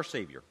look at our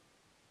Savior.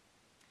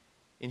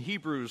 In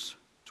Hebrews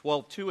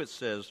 12:2 it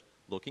says,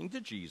 looking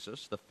to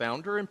Jesus, the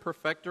founder and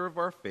perfecter of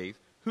our faith,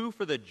 who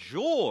for the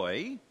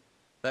joy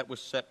that was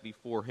set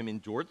before him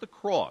endured the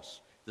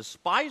cross,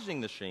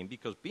 despising the shame,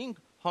 because being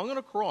hung on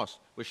a cross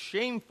was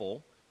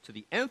shameful to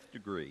the nth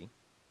degree,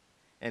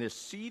 and is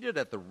seated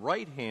at the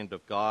right hand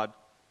of God,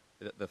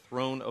 the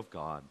throne of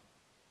God.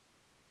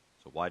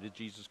 So why did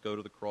Jesus go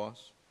to the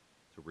cross?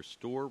 To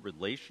restore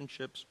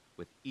relationships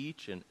with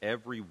each and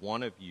every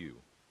one of you,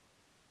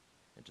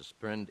 and to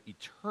spend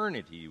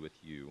eternity with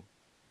you,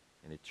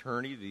 an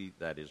eternity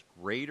that is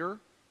greater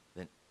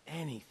than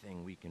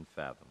anything we can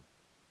fathom.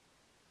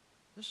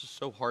 This is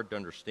so hard to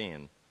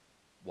understand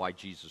why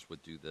Jesus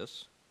would do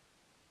this,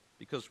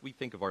 because we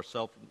think of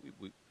ourselves,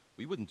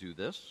 we wouldn't do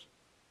this.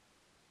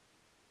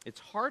 It's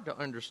hard to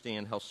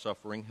understand how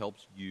suffering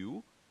helps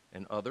you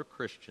and other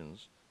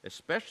Christians,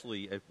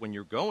 especially when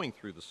you're going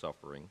through the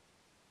suffering.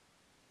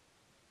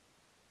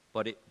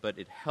 But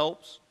it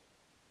helps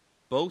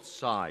both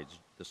sides.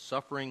 The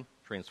suffering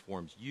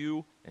transforms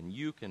you, and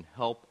you can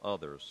help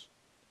others.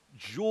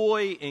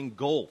 Joy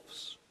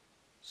engulfs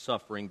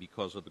suffering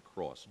because of the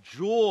cross.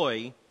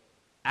 Joy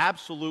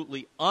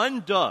absolutely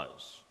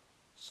undoes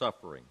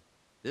suffering.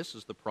 This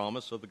is the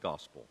promise of the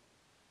gospel.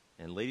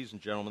 And ladies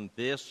and gentlemen,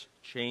 this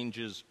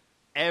changes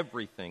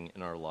everything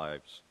in our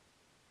lives.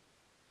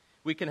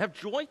 We can have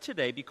joy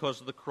today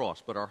because of the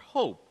cross, but our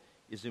hope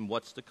is in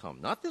what's to come.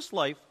 Not this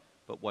life,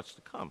 but what's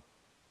to come.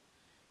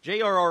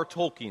 J.R.R.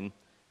 Tolkien,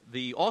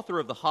 the author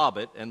of The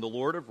Hobbit and The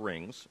Lord of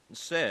Rings,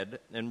 said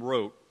and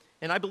wrote,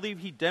 and I believe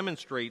he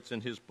demonstrates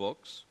in his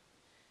books,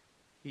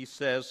 he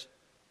says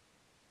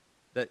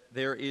that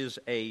there is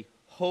a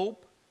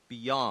hope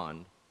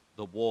beyond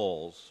the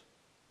walls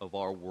of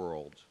our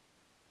world.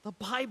 The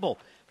Bible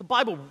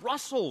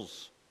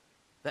rustles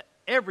that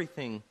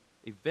everything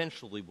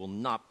eventually will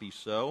not be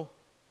so.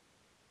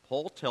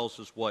 Paul tells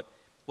us what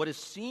is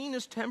seen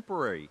is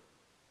temporary,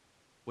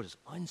 what is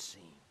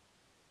unseen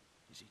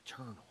is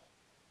eternal.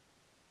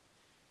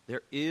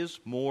 There is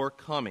more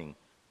coming,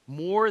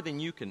 more than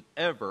you can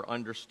ever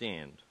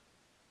understand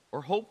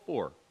or hope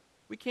for.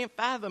 We can't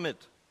fathom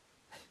it.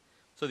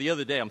 So the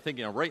other day, I'm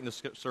writing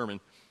this sermon,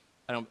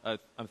 and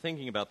I'm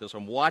thinking about this.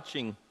 I'm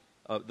watching,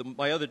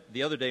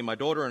 the other day, my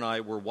daughter and I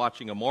were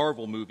watching a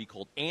Marvel movie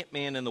called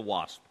Ant-Man and the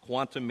Wasp,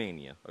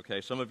 Quantumania.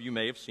 Okay, some of you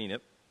may have seen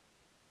it.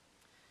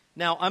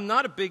 Now, I'm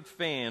not a big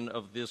fan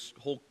of this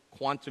whole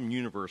quantum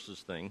universes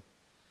thing,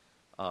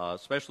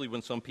 especially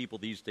when some people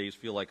these days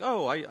feel like,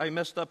 oh, I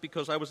messed up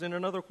because I was in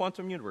another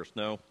quantum universe.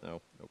 No.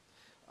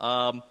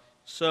 But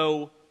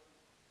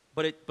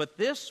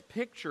this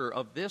picture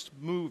of this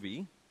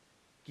movie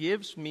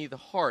gives me the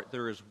heart.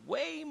 There is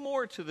way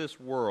more to this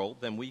world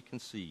than we can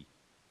see,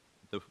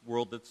 the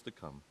world that's to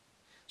come.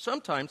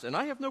 Sometimes, and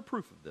I have no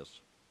proof of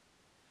this,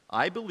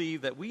 I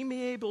believe that we may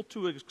be able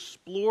to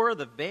explore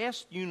the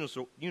vast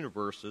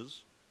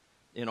universes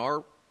in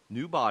our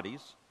new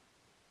bodies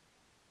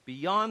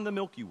beyond the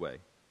Milky Way.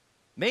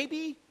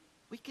 Maybe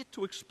we get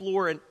to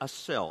explore a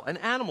cell, an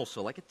animal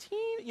cell, like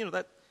a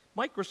that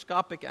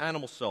microscopic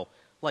animal cell,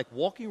 like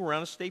walking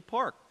around a state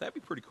park. That'd be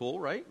pretty cool,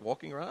 right?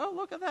 Walking around, oh,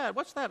 look at that.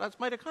 What's that? That's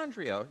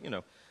mitochondria,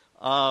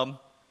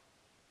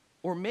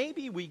 Or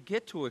maybe we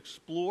get to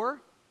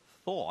explore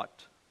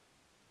thought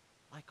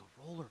like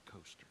a roller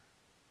coaster.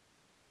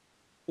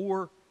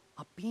 Or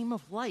a beam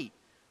of light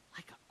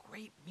like a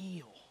great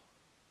meal.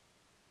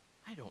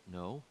 I don't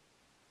know.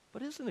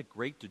 But isn't it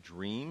great to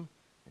dream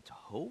and to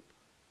hope?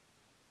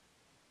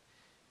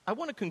 I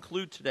want to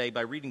conclude today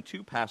by reading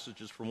two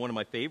passages from one of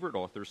my favorite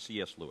authors,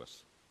 C.S.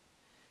 Lewis.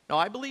 Now,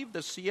 I believe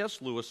that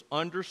C.S. Lewis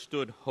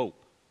understood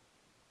hope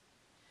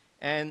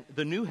and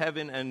the new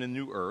heaven and the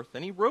new earth,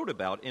 and he wrote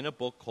about in a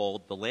book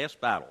called The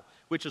Last Battle,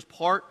 which is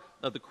part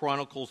of the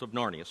Chronicles of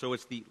Narnia. So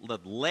it's the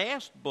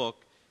last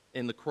book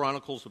in the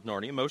Chronicles of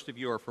Narnia. Most of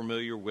you are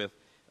familiar with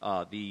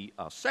the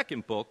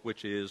second book,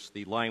 which is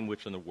The Lion,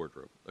 Witch, and the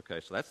Wardrobe.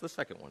 Okay, so that's the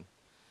second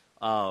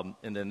one.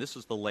 And then this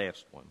is the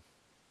last one.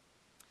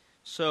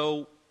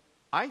 So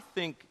I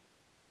think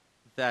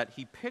that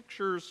he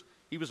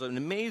was an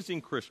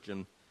amazing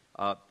Christian.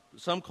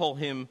 Some call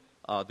him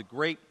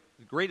the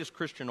greatest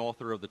Christian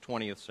author of the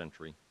 20th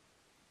century.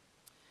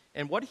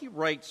 And what he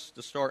writes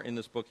to start in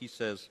this book, he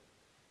says,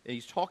 and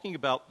he's talking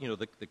about,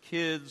 the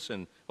kids,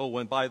 and,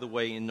 and by the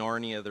way, in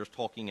Narnia, there's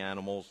talking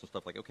animals and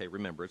stuff like, okay,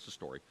 remember, it's a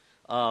story.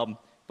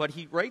 But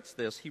he writes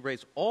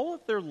all of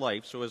their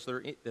life, so as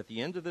they're at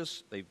the end of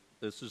this,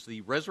 this is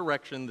the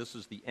resurrection, this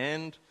is the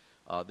end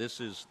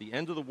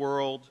of the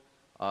world,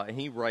 and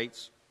he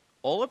writes,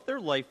 all of their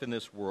life in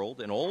this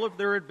world and all of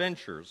their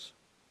adventures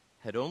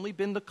had only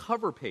been the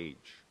cover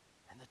page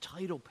and the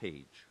title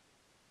page.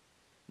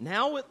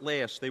 Now at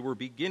last they were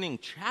beginning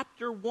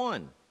chapter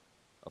 1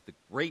 of the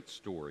great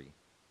story,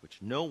 which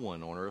no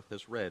one on earth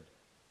has read,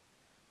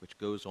 which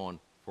goes on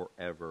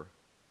forever,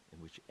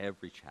 in which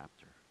every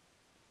chapter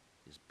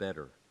is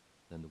better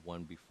than the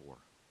one before.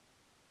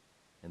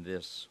 And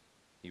this,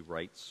 he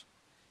writes.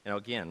 Now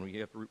again, we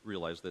have to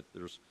realize that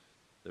there's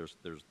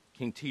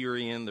King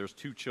Tyrion, there's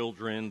two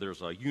children,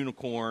 there's a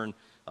unicorn,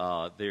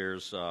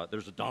 there's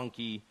a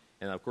donkey,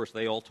 and of course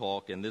they all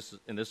talk, and this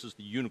is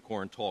the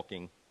unicorn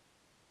talking.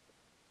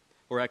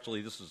 Or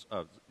actually, this is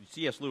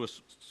C.S.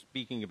 Lewis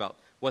speaking about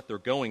what they're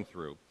going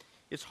through.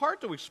 It's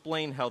hard to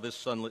explain how this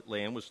sunlit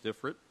land was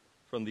different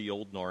from the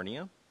old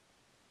Narnia,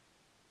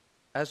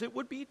 as it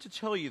would be to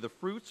tell you the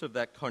fruits of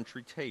that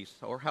country taste,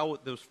 or how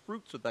those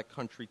fruits of that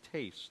country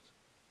taste.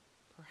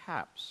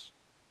 Perhaps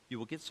you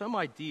will get some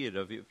idea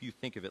of it if you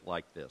think of it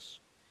like this.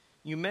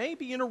 You may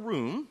be in a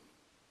room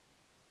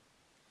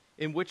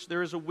in which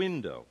there is a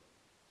window,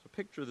 so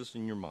picture this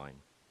in your mind,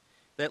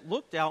 that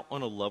looked out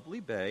on a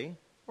lovely bay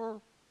or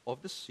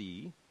of the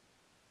sea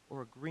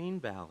or a green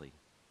valley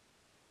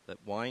that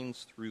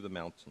winds through the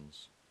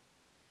mountains.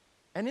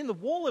 And in the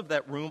wall of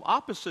that room,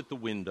 opposite the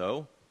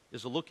window,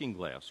 is a looking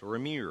glass or a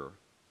mirror.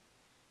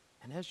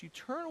 And as you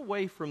turn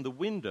away from the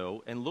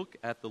window and look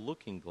at the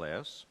looking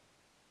glass,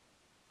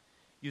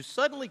 you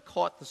suddenly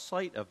caught the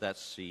sight of that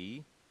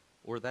sea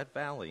or that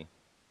valley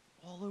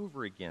all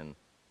over again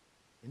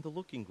in the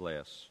looking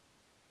glass.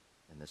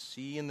 And the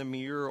sea in the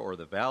mirror or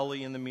the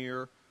valley in the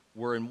mirror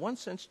were in one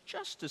sense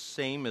just the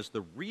same as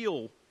the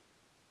real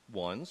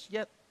ones,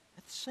 yet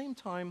at the same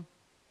time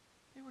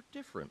they were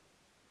different,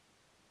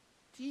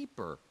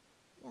 deeper,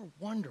 more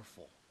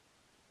wonderful,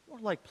 more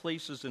like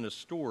places in a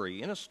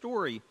story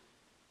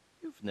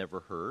you've never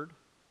heard,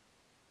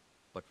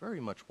 but very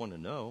much want to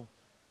know.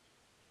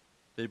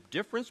 The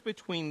difference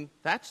between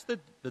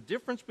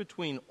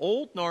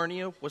old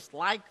Narnia was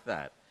like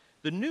that.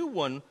 The new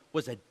one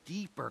was a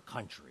deeper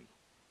country.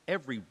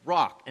 Every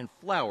rock and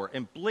flower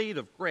and blade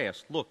of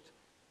grass looked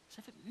as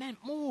if it meant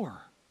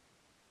more.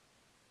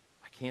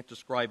 I can't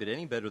describe it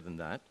any better than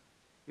that.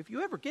 If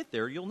you ever get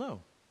there, you'll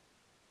know.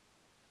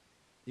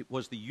 It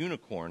was the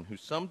unicorn who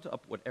summed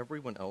up what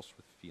everyone else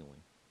was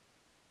feeling.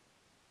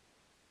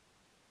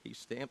 He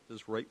stamped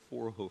his right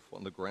forehoof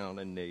on the ground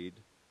and neighed,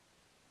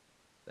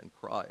 then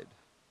cried,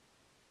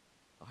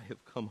 "I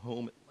have come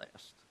home at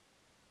last.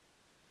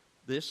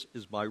 This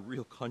is my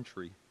real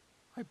country.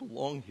 I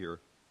belong here.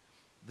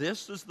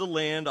 This is the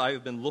land I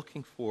have been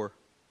looking for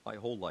my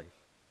whole life,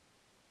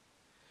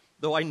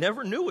 though I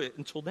never knew it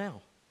until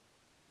now.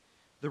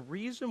 The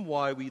reason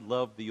why we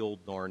love the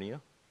old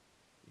Narnia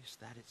is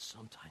that it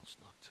sometimes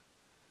looked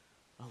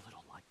a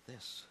little like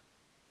this.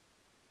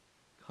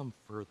 Come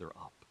further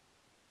up.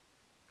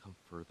 Come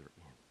further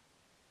in."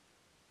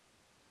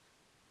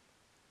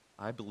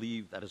 I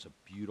believe that is a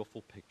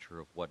beautiful picture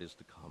of what is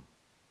to come.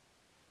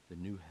 The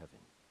new heaven,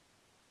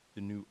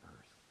 the new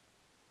earth,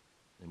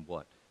 and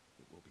what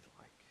it will be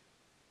like.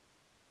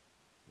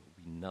 It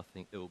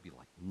will be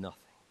like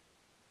nothing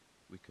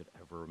we could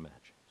ever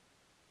imagine.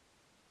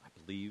 I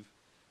believe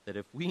that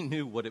if we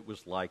knew what it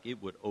was like,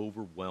 it would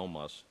overwhelm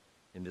us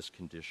in this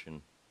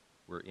condition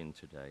we're in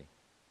today.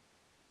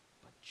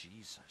 But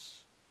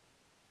Jesus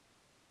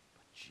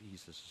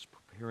is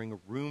preparing a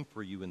room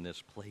for you in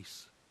this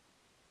place,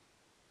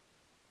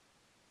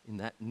 in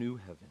that new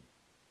heaven,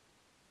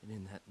 and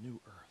in that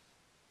new earth.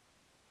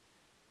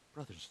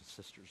 Brothers and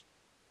sisters,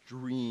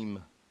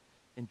 dream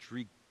and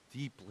dream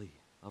deeply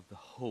of the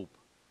hope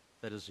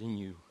that is in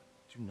you.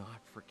 Do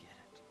not forget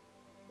it.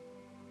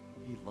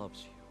 He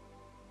loves you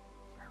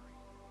very,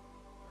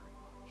 very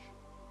much.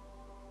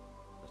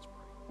 Let's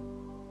pray.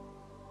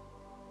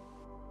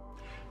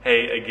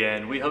 Hey,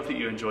 again, we hope that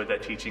you enjoyed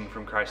that teaching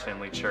from Christ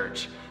Family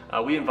Church.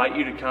 We invite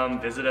you to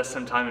come visit us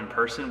sometime in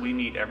person. We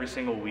meet every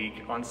single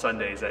week on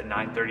Sundays at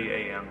 9:30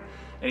 a.m.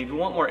 And if you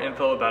want more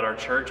info about our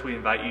church, we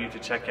invite you to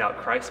check out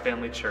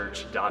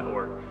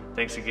christfamilychurch.org.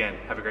 Thanks again.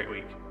 Have a great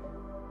week.